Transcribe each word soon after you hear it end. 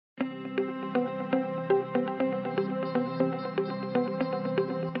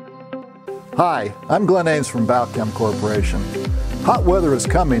Hi, I'm Glenn Ames from Balchem Corporation. Hot weather is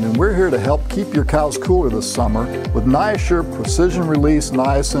coming and we're here to help keep your cows cooler this summer with NiaShure Precision Release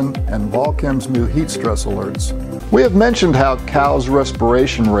Niacin and Balchem's new heat stress alerts. We have mentioned how cows'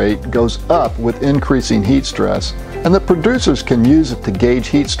 respiration rate goes up with increasing heat stress and that producers can use it to gauge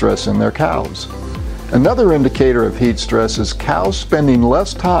heat stress in their cows. Another indicator of heat stress is cows spending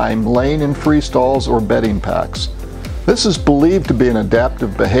less time laying in free stalls or bedding packs. This is believed to be an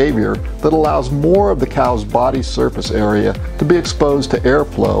adaptive behavior that allows more of the cow's body surface area to be exposed to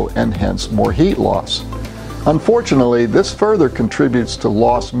airflow and hence more heat loss. Unfortunately, this further contributes to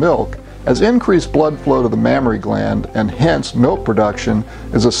lost milk as increased blood flow to the mammary gland and hence milk production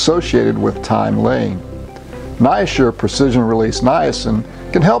is associated with time laying. NiaShure Precision Release Niacin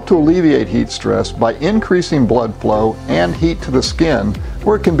can help to alleviate heat stress by increasing blood flow and heat to the skin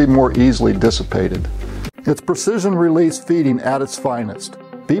where it can be more easily dissipated. It's precision release feeding at its finest.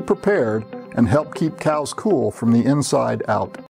 Be prepared and help keep cows cool from the inside out.